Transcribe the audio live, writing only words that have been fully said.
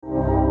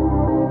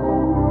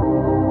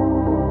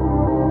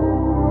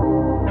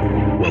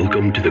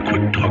Welcome to the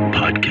Quick Talk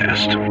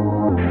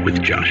Podcast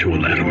with Joshua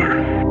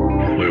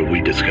Latimer, where we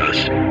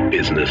discuss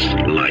business,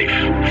 life,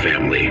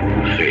 family,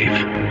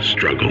 faith,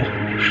 struggle,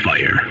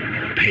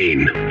 fire,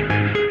 pain,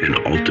 and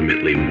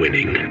ultimately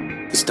winning.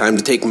 It's time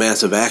to take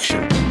massive action.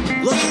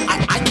 Look,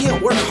 I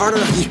can't work harder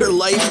on your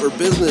life or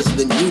business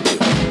than you do.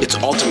 It's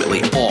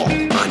ultimately all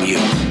on you.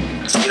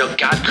 You know,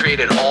 God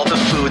created all the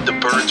food the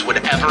birds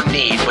would ever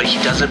need, but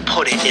he doesn't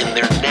put it in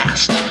their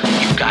nest.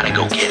 You've got to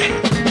go get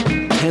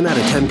it. 10 out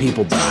of 10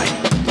 people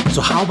die. So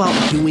how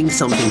about doing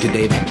something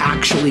today that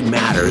actually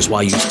matters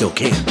while you still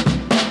can?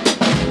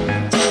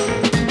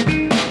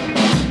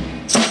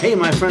 Hey,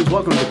 my friends,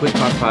 welcome to the Quick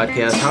Talk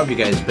Podcast. How have you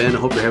guys been? I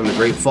hope you're having a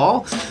great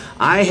fall.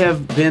 I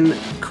have been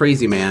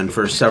crazy, man,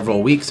 for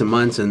several weeks and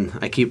months, and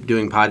I keep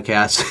doing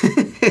podcasts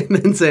and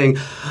then saying,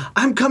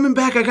 I'm coming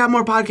back, I got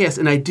more podcasts,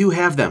 and I do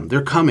have them.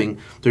 They're coming.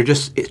 They're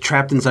just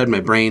trapped inside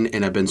my brain,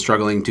 and I've been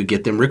struggling to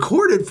get them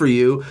recorded for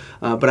you,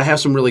 but I have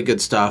some really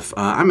good stuff.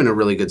 I'm in a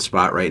really good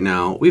spot right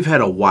now. We've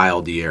had a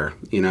wild year,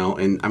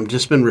 and I've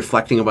just been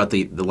reflecting about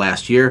the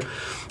last year.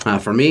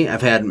 For me,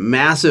 I've had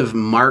massive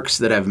marks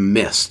that I've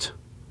missed.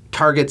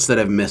 Targets that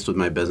I've missed with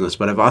my business,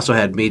 but I've also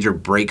had major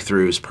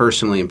breakthroughs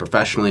personally and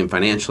professionally and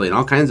financially and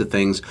all kinds of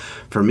things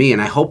for me, and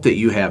I hope that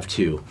you have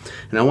too.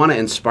 And I want to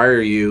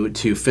inspire you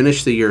to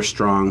finish the year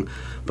strong,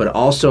 but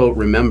also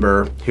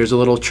remember, here's a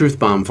little truth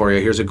bomb for you.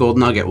 Here's a gold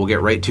nugget. We'll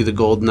get right to the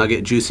gold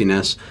nugget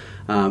juiciness.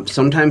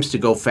 Sometimes to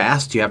go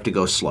fast, you have to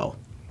go slow.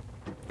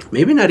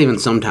 Maybe not even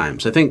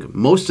sometimes. I think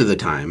most of the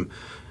time,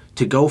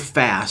 to go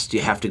fast,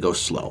 you have to go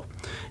slow.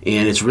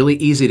 And it's really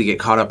easy to get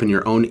caught up in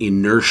your own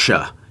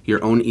inertia.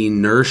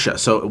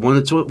 So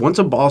once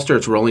a ball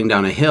starts rolling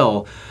down a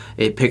hill,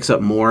 it picks up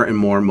more and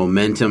more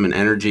momentum and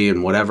energy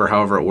and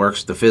however it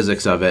works, the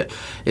physics of it.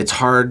 It's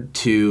hard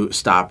to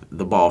stop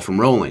the ball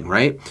from rolling,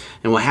 right?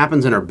 And what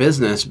happens in our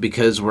business,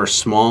 because we're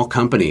small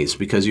companies,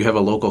 because you have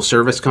a local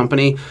service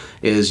company,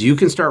 is you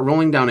can start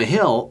rolling down a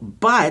hill,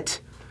 but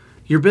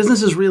your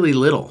business is really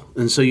little,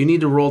 and so you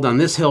need to roll down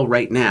this hill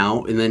right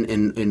now, and then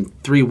in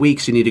 3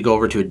 weeks you need to go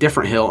over to a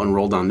different hill and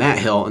roll down that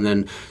hill, and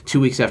then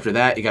 2 weeks after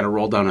that you got to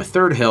roll down a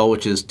third hill,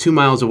 which is 2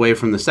 miles away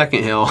from the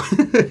second hill.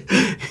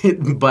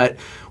 But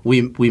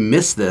we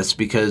miss this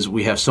because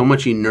we have so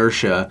much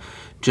inertia,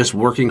 just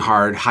working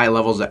hard, high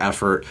levels of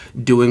effort,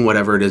 doing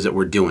whatever it is that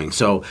we're doing.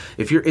 So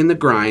if you're in the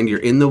grind, you're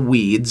in the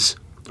weeds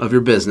of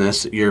your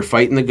business, you're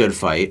fighting the good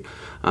fight,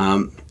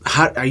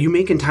 how are you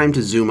making time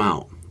to zoom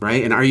out?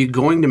 Right? And are you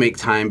going to make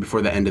time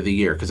before the end of the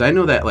year? Because I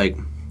know that, like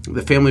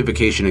the family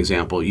vacation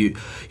example, you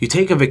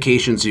take a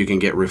vacation so you can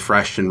get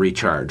refreshed and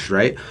recharged,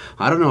 right?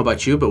 I don't know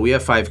about you, but we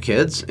have 5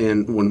 kids,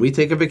 and when we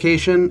take a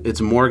vacation, it's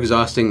more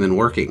exhausting than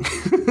working.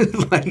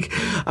 Like,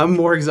 I'm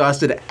more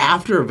exhausted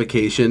after a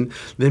vacation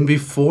than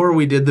before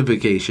we did the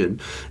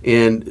vacation.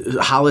 And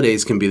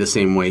holidays can be the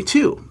same way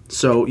too.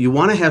 So you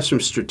want to have some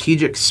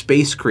strategic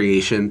space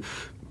creation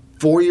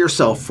for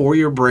yourself, for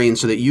your brain,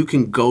 so that you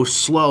can go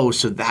slow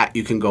so that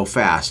you can go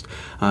fast.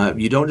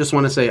 You don't just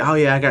want to say, oh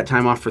yeah, I got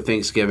time off for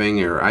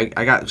Thanksgiving, or I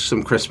got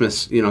some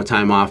Christmas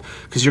time off,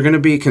 because you're going to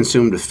be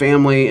consumed with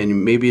family,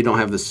 and maybe you don't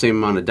have the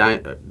same amount of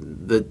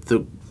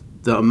the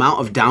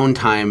amount of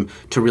downtime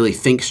to really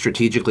think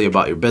strategically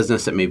about your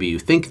business that maybe you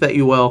think that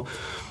you will,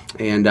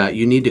 and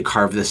you need to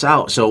carve this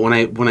out. So when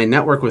I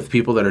network with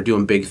people that are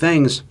doing big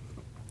things,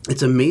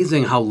 it's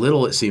amazing how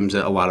little it seems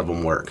that a lot of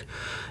them work.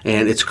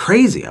 And it's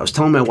crazy. I was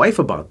telling my wife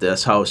about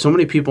this, how so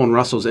many people in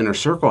Russell's inner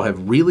circle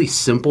have really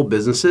simple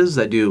businesses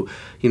that do,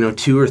 $2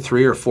 or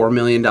 $3 or $4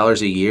 million a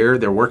year.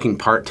 They're working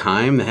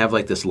part-time. They have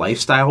like this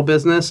lifestyle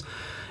business.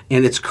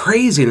 And it's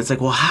crazy. And it's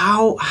like, well,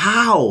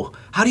 how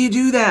do you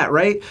do that,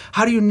 right?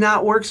 How do you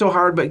not work so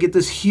hard but get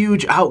this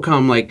huge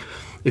outcome? Like,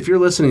 if you're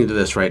listening to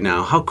this right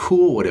now, how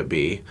cool would it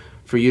be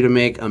for you to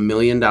make $1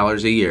 million a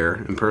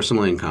year in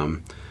personal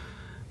income,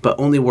 but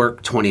only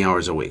work 20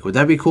 hours a week? Would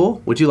that be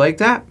cool? Would you like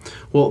that?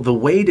 Well, the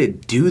way to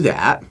do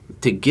that,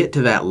 to get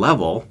to that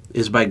level,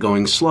 is by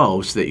going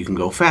slow so that you can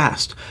go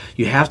fast.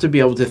 You have to be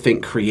able to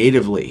think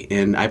creatively.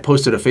 And I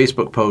posted a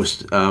Facebook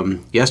post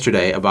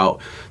yesterday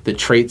about the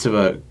traits of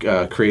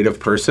a creative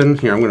person.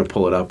 Here, I'm going to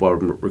pull it up while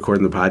I'm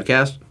recording the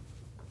podcast.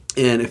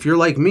 And if you're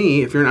like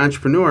me, if you're an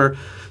entrepreneur,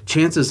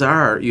 chances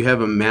are you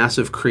have a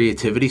massive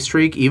creativity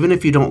streak. Even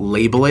if you don't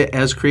label it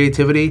as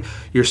creativity,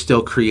 you're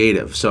still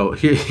creative. So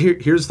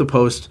here's the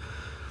post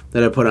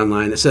that I put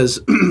online. It says,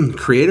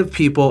 creative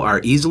people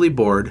are easily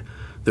bored,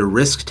 they're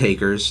risk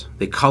takers,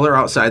 they color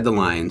outside the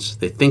lines,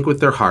 they think with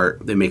their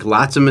heart, they make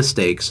lots of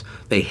mistakes,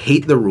 they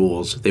hate the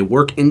rules, they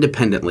work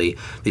independently,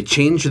 they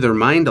change their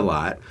mind a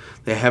lot,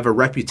 they have a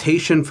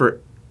reputation for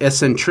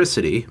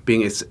eccentricity,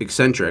 being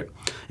eccentric,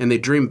 and they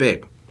dream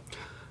big.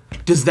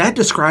 Does that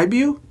describe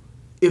you?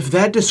 If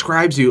that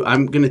describes you,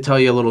 I'm going to tell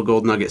you a little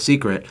gold nugget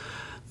secret.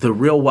 The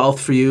real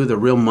wealth for you, the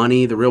real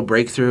money, the real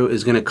breakthrough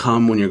is going to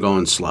come when you're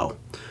going slow.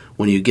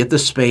 When you get the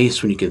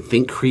space, when you can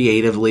think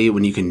creatively,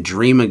 when you can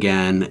dream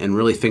again and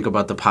really think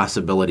about the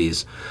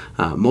possibilities.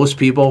 Most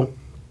people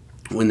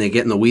when they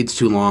get in the weeds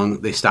too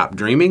long, they stop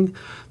dreaming,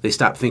 they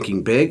stop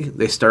thinking big,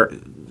 they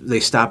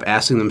stop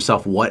asking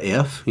themselves, what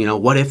if?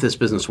 What if this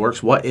business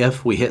works? What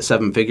if we hit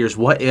 7 figures?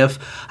 What if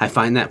I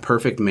find that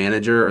perfect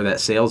manager or that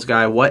sales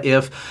guy? What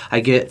if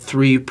I get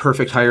 3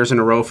 perfect hires in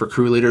a row for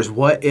crew leaders?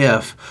 What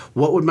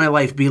would my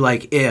life be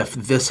like if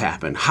this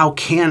happened? How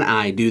can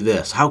I do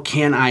this? How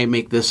can I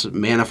make this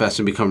manifest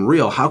and become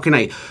real? How can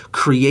I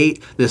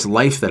create this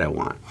life that I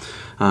want?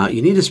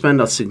 You need to spend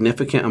a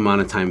significant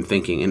amount of time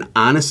thinking. And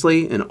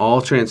honestly, in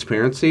all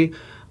transparency,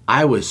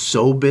 I was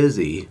so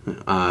busy,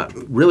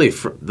 really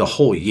for the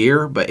whole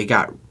year, but it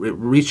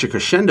reached a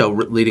crescendo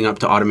leading up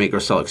to Automate, Grow,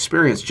 Sell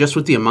Experience, just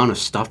with the amount of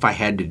stuff I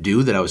had to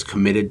do that I was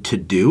committed to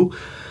do.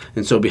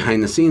 And so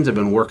behind the scenes, I've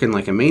been working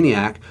like a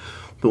maniac.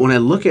 But when I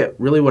look at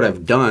really what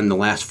I've done the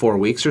last 4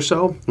 weeks or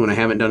so, when I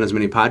haven't done as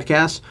many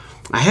podcasts,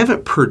 I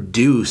haven't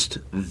produced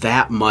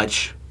that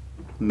much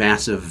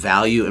massive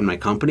value in my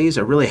companies.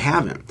 I really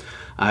haven't.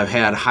 I've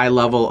had a high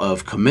level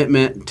of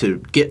commitment to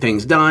get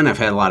things done. I've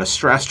had a lot of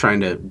stress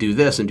trying to do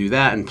this and do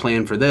that and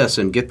plan for this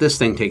and get this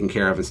thing taken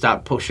care of and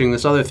stop pushing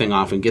this other thing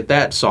off and get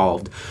that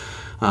solved.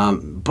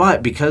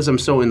 But because I'm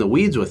so in the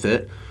weeds with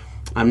it,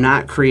 I'm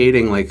not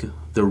creating like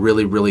the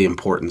really, really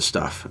important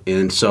stuff.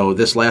 And so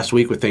this last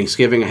week with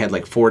Thanksgiving, I had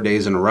like 4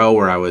 days in a row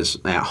where I was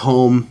at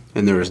home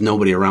and there was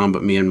nobody around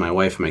but me and my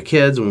wife and my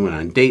kids. We went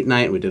on date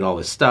night and we did all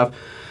this stuff.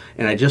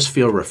 And I just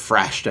feel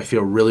refreshed. I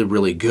feel really,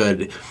 really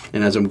good.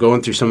 And as I'm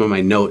going through some of my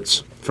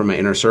notes from my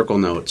Inner Circle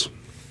notes,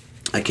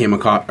 I came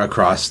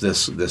across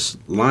this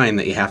line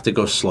that you have to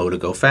go slow to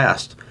go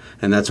fast.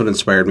 And that's what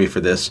inspired me for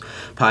this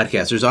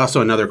podcast. There's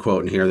also another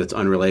quote in here that's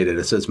unrelated.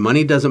 It says,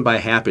 money doesn't buy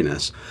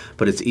happiness,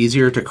 but it's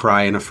easier to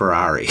cry in a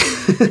Ferrari.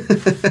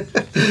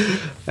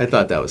 I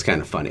thought that was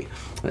kind of funny.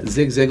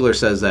 Zig Ziglar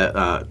says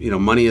that,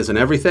 money isn't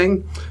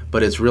everything,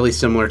 but it's really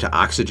similar to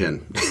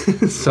oxygen.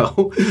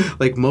 So,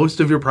 like, most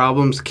of your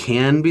problems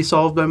can be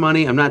solved by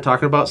money. I'm not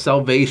talking about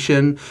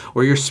salvation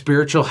or your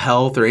spiritual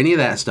health or any of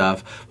that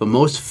stuff, but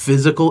most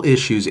physical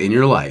issues in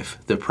your life,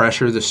 the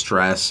pressure, the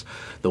stress,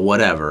 the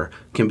whatever,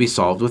 can be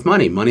solved with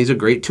money. Money's a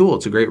great tool.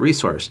 It's a great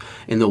resource.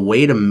 And the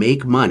way to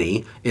make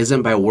money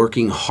isn't by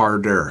working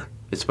harder.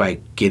 It's by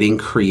getting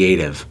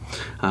creative.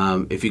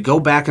 If you go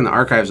back in the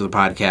archives of the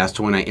podcast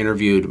to when I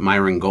interviewed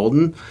Myron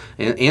Golden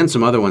and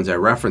some other ones I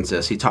reference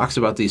this, he talks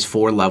about these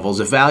 4 levels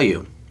of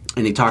value.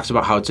 And he talks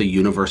about how it's a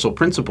universal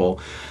principle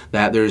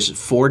that there's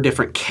 4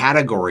 different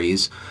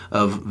categories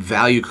of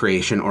value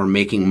creation or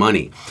making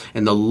money.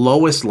 And the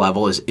lowest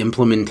level is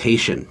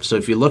implementation. So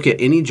if you look at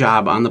any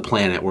job on the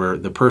planet where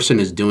the person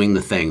is doing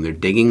the thing, they're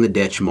digging the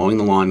ditch, mowing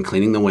the lawn,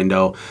 cleaning the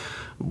window,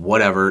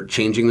 whatever,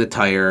 changing the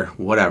tire,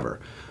 whatever.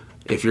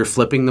 If you're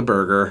flipping the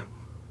burger,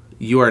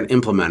 you are an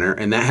implementer,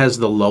 and that has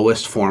the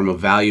lowest form of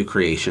value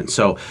creation.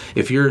 So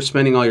if you're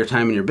spending all your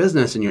time in your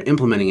business and you're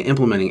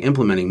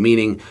implementing,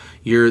 meaning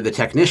you're the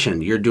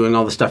technician, you're doing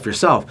all the stuff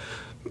yourself,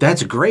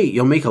 that's great.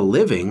 You'll make a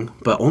living,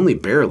 but only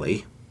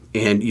barely.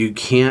 And you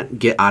can't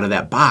get out of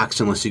that box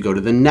unless you go to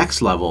the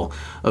next level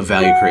of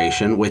value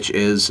creation, which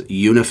is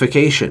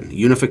unification.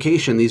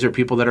 Unification, these are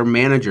people that are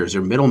managers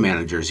or middle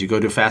managers. You go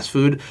to fast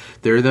food,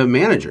 they're the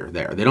manager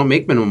there. They don't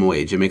make minimum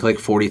wage. They make like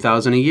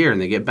 $40,000 a year and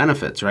they get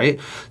benefits, right?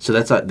 So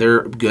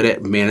they're good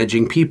at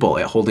managing people,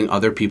 at holding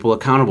other people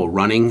accountable,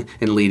 running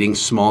and leading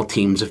small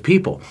teams of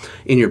people.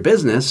 In your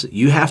business,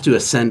 you have to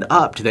ascend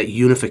up to that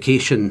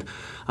unification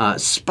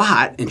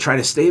spot and try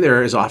to stay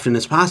there as often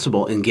as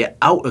possible and get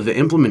out of the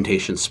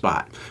implementation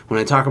spot. When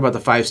I talk about the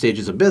 5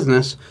 stages of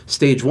business,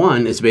 stage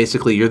 1 is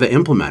basically you're the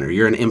implementer.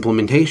 You're in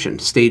implementation.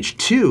 Stage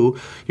 2,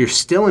 you're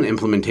still in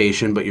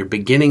implementation, but you're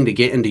beginning to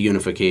get into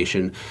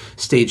unification.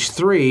 Stage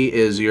 3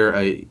 is you're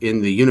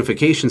in the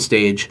unification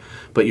stage,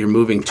 but you're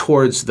moving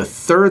towards the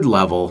 3rd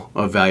level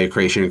of value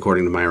creation,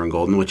 according to Myron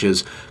Golden, which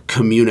is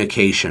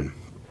communication.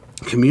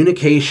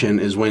 Communication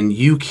is when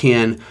you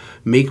can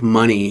make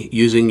money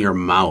using your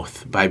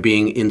mouth, by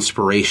being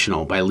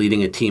inspirational, by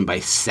leading a team, by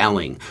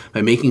selling,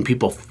 by making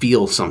people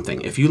feel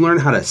something. If you learn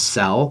how to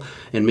sell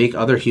and make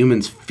other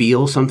humans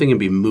feel something and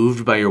be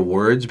moved by your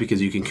words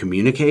because you can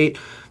communicate,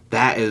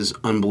 that is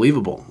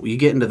unbelievable. You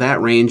get into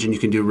that range and you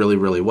can do really,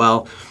 really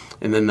well.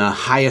 And then the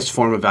highest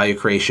form of value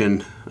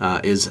creation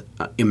is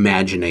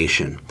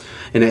imagination.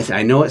 And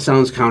I know it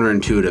sounds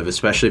counterintuitive,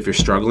 especially if you're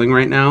struggling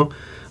right now,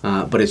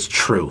 but it's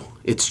true.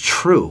 It's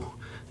true.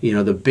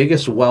 The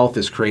biggest wealth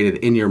is created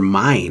in your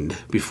mind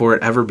before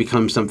it ever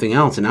becomes something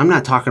else. And I'm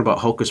not talking about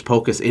hocus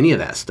pocus, any of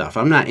that stuff.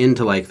 I'm not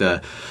into like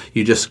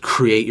you just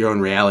create your own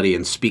reality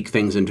and speak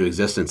things into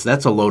existence.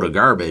 That's a load of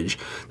garbage.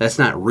 That's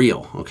not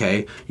real,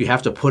 okay? You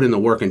have to put in the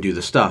work and do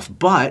the stuff.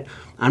 But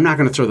I'm not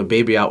going to throw the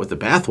baby out with the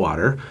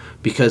bathwater,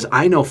 because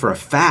I know for a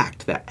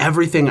fact that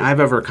everything I've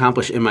ever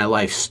accomplished in my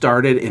life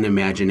started in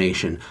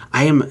imagination.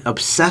 I am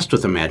obsessed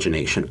with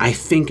imagination. I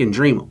think and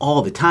dream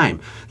all the time.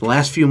 The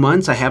last few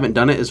months, I haven't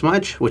done it as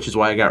much, which is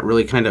why I got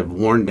really kind of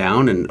worn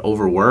down and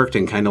overworked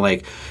and kind of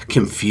like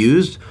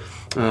confused.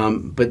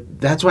 But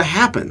that's what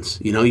happens.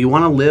 You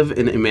want to live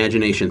in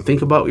imagination.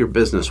 Think about your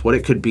business, what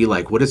it could be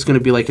like, what it's going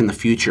to be like in the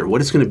future,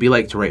 what it's going to be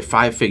like to write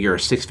 5-figure or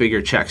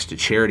 6-figure checks to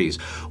charities,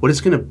 what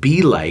it's going to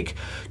be like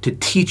to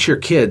teach your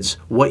kids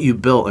what you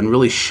built and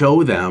really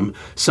show them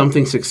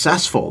something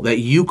successful that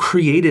you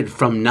created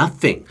from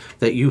nothing,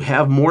 that you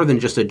have more than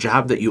just a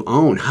job that you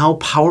own. How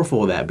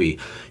powerful will that be?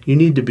 You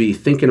need to be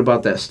thinking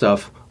about that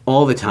stuff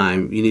all the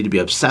time. You need to be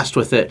obsessed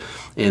with it.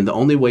 And the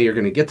only way you're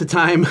going to get the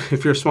time,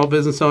 if you're a small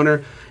business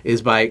owner,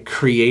 is by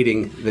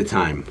creating the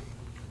time.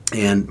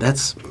 And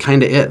that's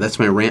kind of it. That's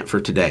my rant for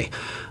today.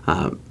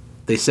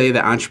 They say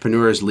that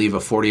entrepreneurs leave a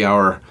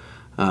 40-hour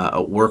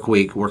work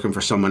week working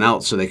for someone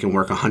else so they can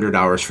work 100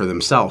 hours for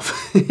themselves.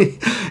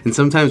 And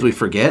sometimes we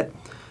forget,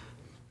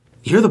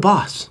 you're the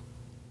boss.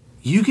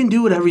 You can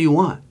do whatever you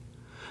want.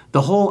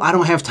 The whole I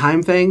don't have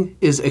time thing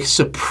is a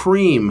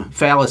supreme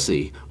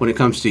fallacy when it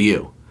comes to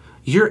you.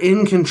 You're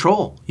in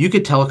control. You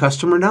could tell a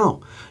customer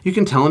no. You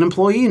can tell an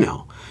employee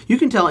no. You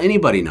can tell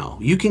anybody no.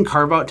 You can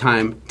carve out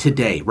time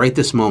today, right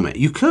this moment.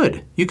 You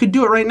could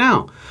do it right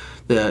now.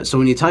 So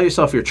when you tell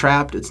yourself you're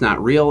trapped, it's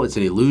not real, it's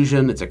an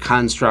illusion, it's a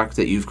construct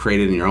that you've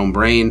created in your own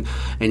brain,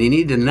 and you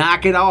need to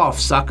knock it off,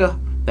 sucker.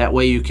 That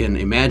way you can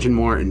imagine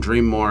more and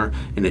dream more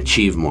and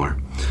achieve more.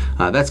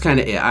 That's kind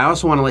of it. I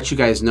also want to let you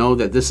guys know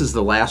that this is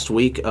the last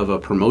week of a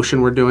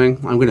promotion we're doing.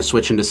 I'm going to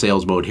switch into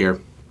sales mode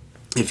here.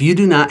 If you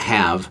do not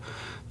have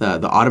the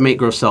Automate,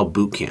 Grow, Sell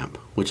Bootcamp,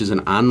 which is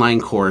an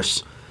online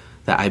course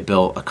that I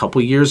built a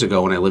couple years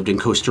ago when I lived in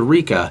Costa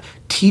Rica,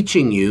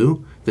 teaching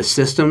you the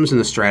systems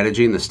and the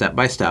strategy and the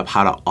step-by-step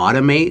how to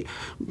automate,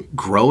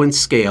 grow and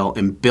scale,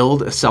 and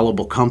build a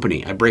sellable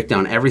company. I break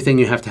down everything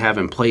you have to have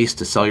in place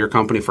to sell your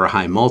company for a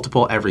high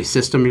multiple, every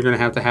system you're going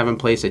to have in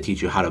place. I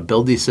teach you how to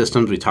build these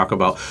systems. We talk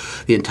about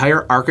the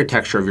entire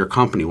architecture of your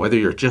company, whether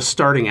you're just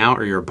starting out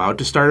or you're about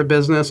to start a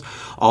business,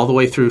 all the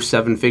way through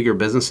 7-figure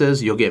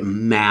businesses. You'll get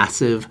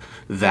massive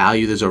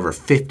value. There's over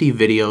 50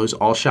 videos,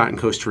 all shot in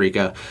Costa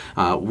Rica.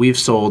 We've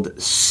sold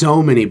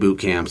so many boot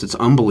camps. It's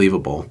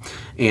unbelievable.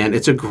 And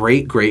it's a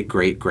great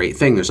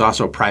thing. There's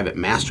also a private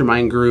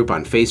mastermind group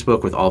on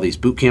Facebook with all these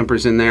boot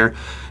campers in there.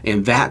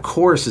 And that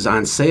course is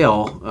on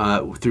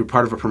sale through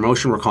part of a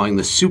promotion we're calling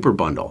the Super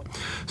Bundle.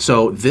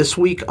 So this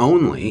week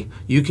only,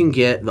 you can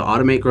get the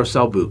Automate, Grow,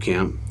 Sell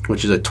Bootcamp,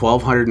 which is a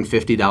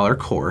 $1,250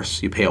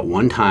 course. You pay it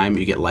one time,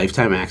 you get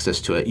lifetime access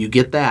to it. You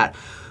get that.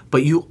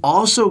 But you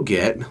also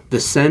get the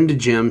Send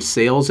Jim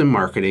Sales and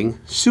Marketing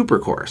Super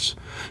Course.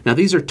 Now,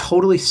 these are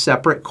totally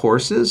separate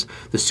courses.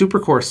 The Super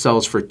Course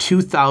sells for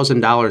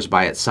 $2,000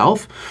 by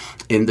itself.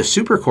 In the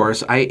Super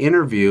Course, I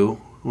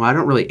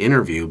don't really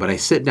interview, but I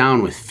sit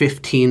down with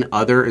 15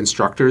 other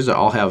instructors that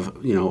all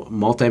have,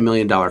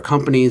 multi-million-dollar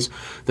companies.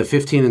 The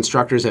 15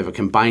 instructors have a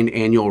combined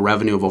annual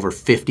revenue of over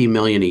 $50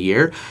 million a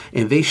year,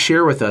 and they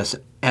share with us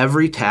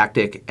every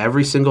tactic,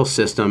 every single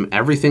system,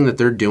 everything that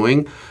they're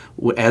doing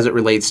as it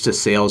relates to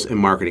sales and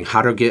marketing,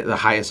 how to get the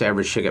highest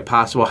average ticket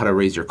possible, how to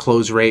raise your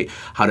close rate,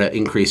 how to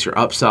increase your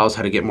upsells,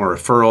 how to get more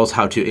referrals,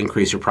 how to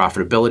increase your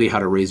profitability, how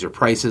to raise your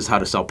prices, how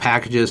to sell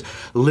packages,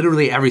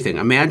 literally everything.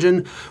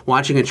 Imagine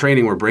watching a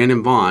training where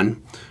Brandon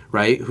Vaughn,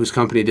 right, whose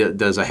company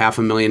does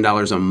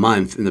 $500,000 a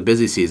month in the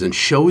busy season,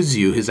 shows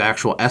you his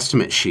actual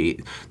estimate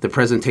sheet, the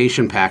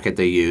presentation packet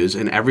they use,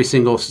 and every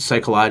single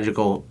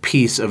psychological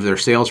piece of their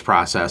sales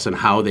process and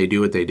how they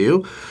do what they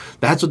do.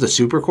 That's what the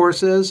Super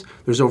Course is.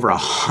 There's over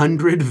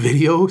 100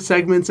 video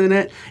segments in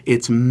it.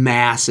 It's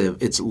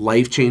massive. It's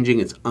life-changing.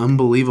 It's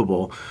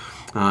unbelievable.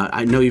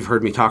 I know you've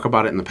heard me talk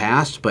about it in the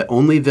past, but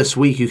only this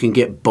week you can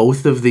get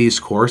both of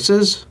these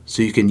courses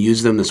so you can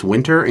use them this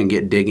winter and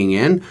get digging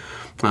in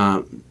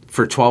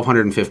for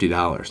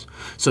 $1,250.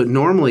 So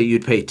normally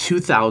you'd pay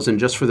 $2,000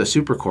 just for the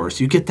Super Course.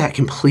 You get that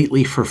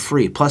completely for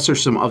free. Plus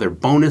there's some other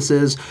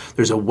bonuses.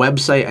 There's a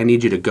website I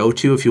need you to go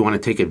to if you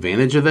want to take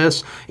advantage of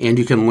this, and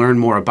you can learn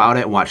more about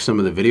it, watch some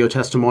of the video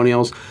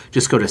testimonials.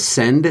 Just go to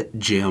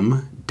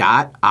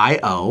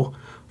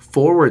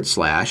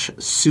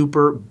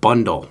sendjim.io/Super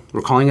Bundle.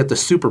 We're calling it the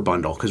Super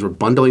Bundle because we're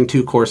bundling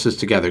two courses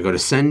together. Go to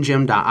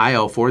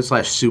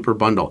sendjim.io/Super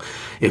Bundle.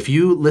 If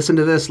you listen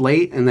to this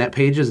late and that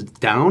page is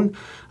down,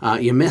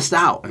 you missed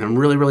out, and I'm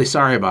really, really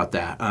sorry about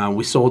that.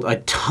 We sold a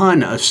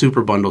ton of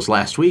Super Bundles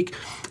last week,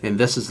 and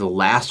this is the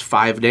last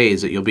 5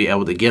 days that you'll be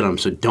able to get them,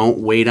 so don't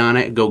wait on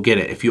it. Go get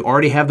it. If you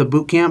already have the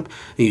boot camp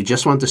and you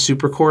just want the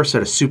Super Course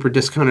at a super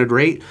discounted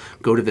rate,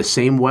 go to the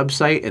same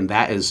website, and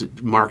that is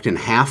marked in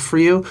half for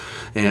you.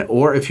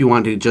 Or if you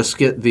want to just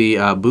get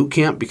the boot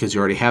camp because you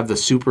already have the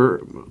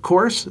Super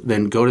Course,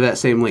 then go to that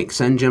same link,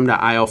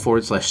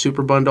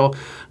 sendjim.io/Super Bundle.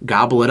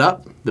 Gobble it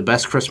up. The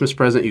best Christmas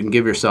present you can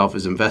give yourself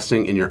is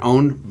investing in your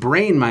own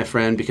brain, my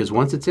friend, because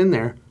once it's in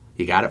there,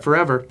 You got it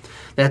forever.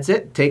 That's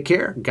it. Take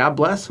care. God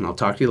bless, and I'll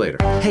talk to you later.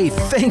 Hey,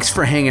 thanks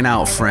for hanging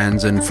out,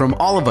 friends. And from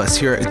all of us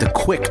here at the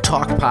Quick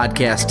Talk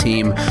Podcast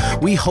team,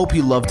 we hope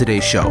you loved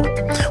today's show.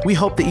 We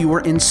hope that you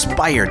were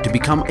inspired to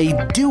become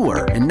a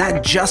doer and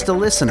not just a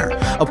listener.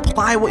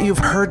 Apply what you've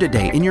heard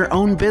today in your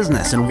own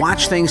business and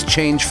watch things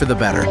change for the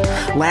better.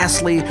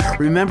 Lastly,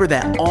 remember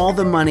that all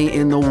the money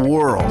in the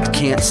world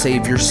can't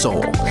save your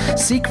soul.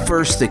 Seek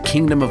first the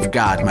kingdom of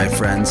God, my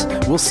friends.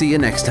 We'll see you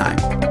next time.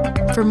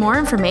 For more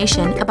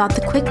information about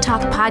the Quick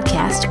Talk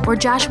Podcast or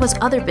Joshua's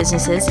other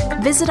businesses,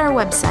 visit our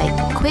website,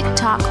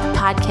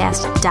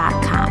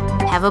 quicktalkpodcast.com.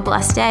 Have a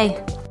blessed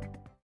day.